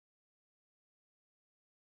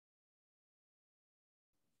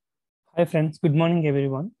Hi friends, good morning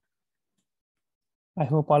everyone. I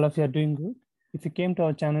hope all of you are doing good. If you came to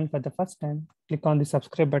our channel for the first time, click on the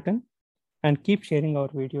subscribe button and keep sharing our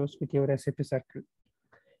videos with your SAP circle.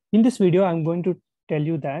 In this video, I'm going to tell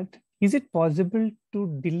you that is it possible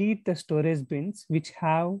to delete the storage bins which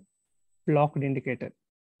have blocked indicator?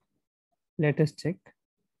 Let us check.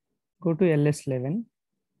 Go to LS11,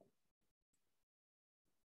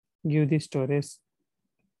 give the storage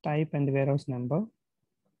type and the warehouse number.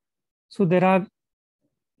 So there are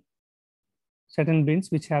certain bins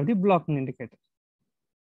which have the blocking indicator.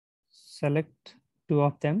 Select two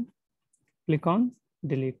of them, click on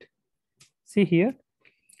delete. See here,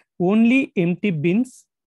 only empty bins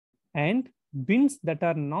and bins that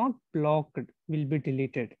are not blocked will be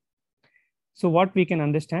deleted. So what we can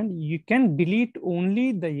understand, you can delete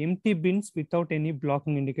only the empty bins without any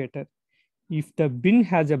blocking indicator. If the bin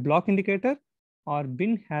has a block indicator or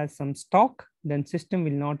bin has some stock, then system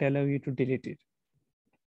will not allow you to delete it.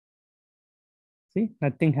 See,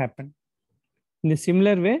 nothing happened. In a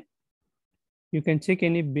similar way, you can check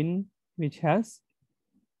any bin which has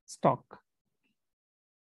stock.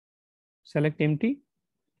 Select empty,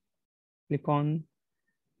 click on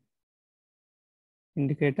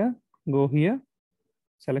indicator, go here,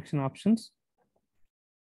 selection options,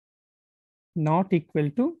 not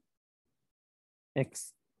equal to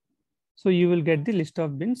X. So you will get the list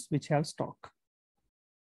of bins which have stock.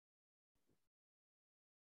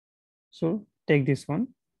 So take this one,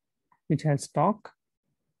 which has stock,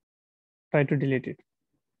 try to delete it.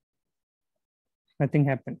 Nothing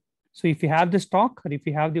happened. So if you have the stock or if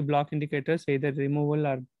you have the block indicators, either removal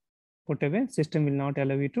or put away, system will not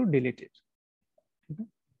allow you to delete it. Okay.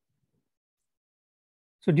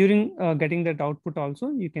 So during getting that output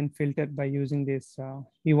also, you can filter by using this.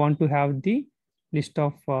 You want to have the list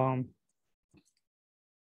of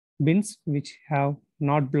bins which have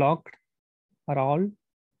not blocked or all.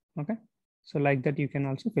 Okay. So like that, you can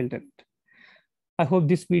also filter it. I hope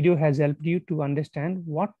this video has helped you to understand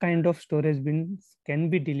what kind of storage bins can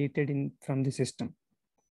be deleted from the system.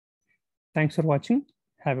 Thanks for watching.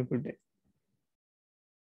 Have a good day.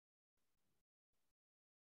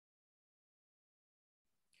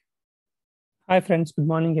 Hi friends, good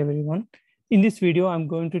morning everyone. In this video, I'm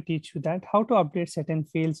going to teach you that how to update certain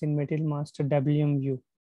fields in Material Master WM view.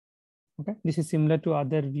 Okay, this is similar to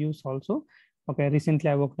other views also. Okay, recently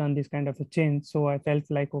I worked on this kind of a change, so I felt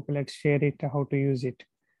like, okay, let's share it, how to use it.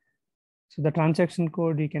 So the transaction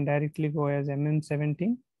code, you can directly go as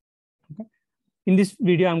MM17. Okay. In this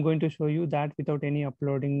video, I'm going to show you that without any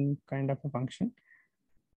uploading kind of a function.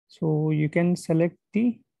 So you can select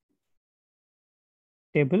the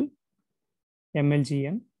table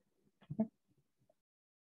MLGM, okay.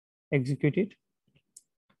 Execute it.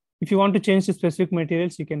 If you want to change the specific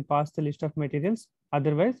materials, you can pass the list of materials.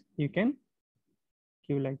 Otherwise, you can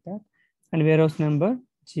give like that. And warehouse number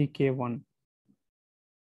GK1.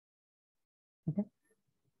 Okay.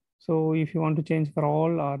 So if you want to change for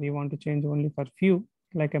all or you want to change only for few,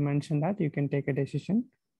 like I mentioned that, you can take a decision.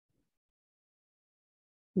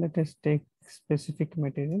 Let us take specific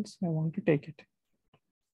materials. I want to take it.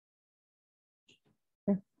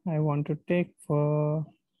 Okay. I want to take for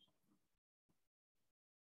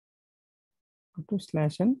go to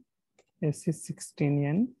 /n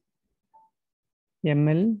SC16N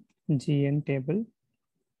MLGN table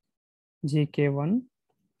GK1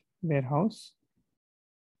 warehouse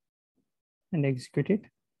and execute it.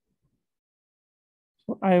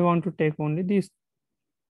 So I want to take only these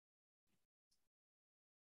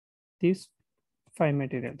 5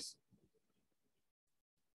 materials.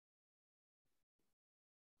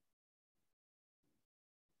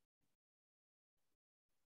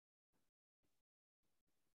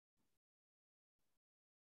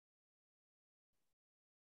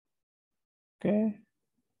 Okay.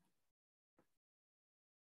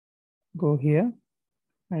 Go here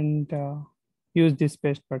and use this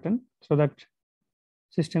paste button so that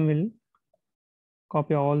system will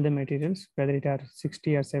copy all the materials, whether it are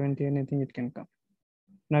 60 or 70, anything it can come.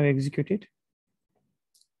 Now execute it.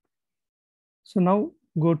 So now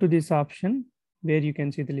go to this option where you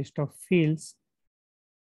can see the list of fields.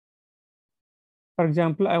 For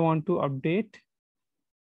example, I want to update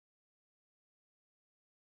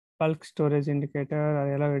bulk storage indicator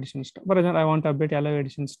or allow addition stock. For example, I want to update allow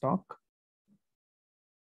addition stock.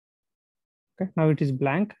 Okay, now it is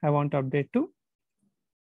blank. I want to update to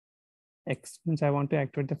X, means I want to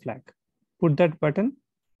activate the flag. Put that button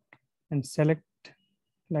and select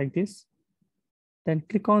like this. Then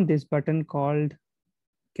click on this button called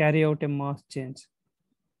carry out a mass change.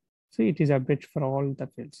 So it is update for all the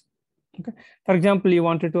fields. Okay. For example, you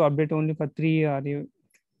wanted to update only for 3 or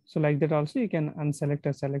So like that also you can unselect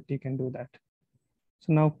or select, you can do that.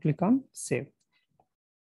 So now click on save.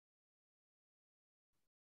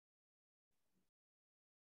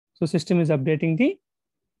 So system is updating the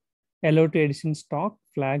allow to addition stock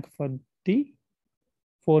flag for the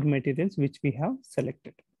 4 materials which we have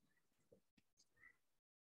selected.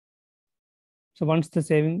 So once the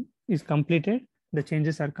saving is completed, the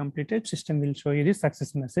changes are completed, system will show you the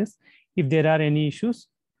success message. If there are any issues,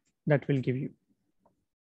 that will give you.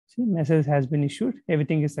 See, message has been issued,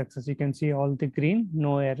 everything is success. You can see all the green,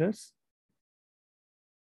 no errors.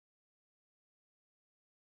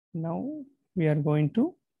 Now we are going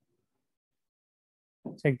to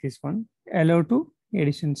check this one, allow to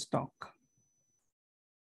addition stock.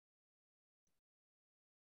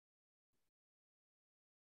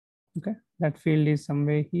 Okay, that field is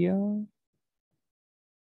somewhere here.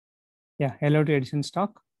 Yeah, allow to addition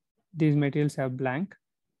stock. These materials have blank.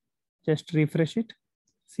 Just refresh it.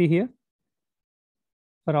 See here.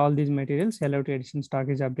 For all these materials, allow to addition stock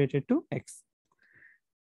is updated to X.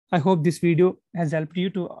 I hope this video has helped you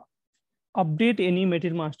to update any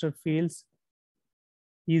material master fields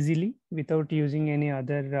easily without using any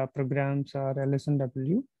other programs or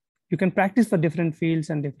LSNW. You can practice for different fields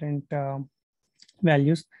and different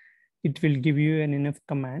values. It will give you an enough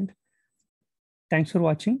command. Thanks for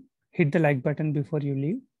watching. Hit the like button before you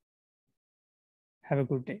leave. Have a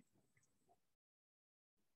good day.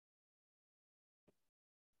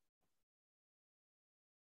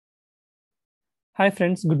 Hi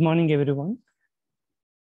friends, good morning everyone.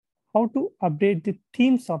 How to update the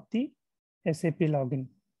themes of the SAP login?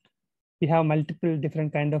 We have multiple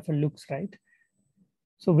different kind of looks, right?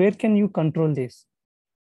 So where can you control this?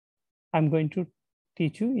 I'm going to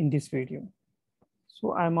teach you in this video.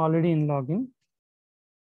 So I'm already in login.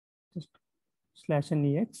 Just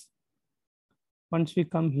 /NEX. Once we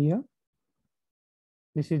come here,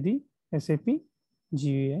 this is the SAP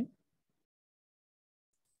GUI.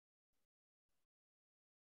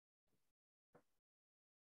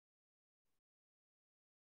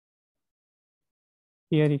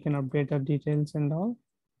 Here you can update the details and all.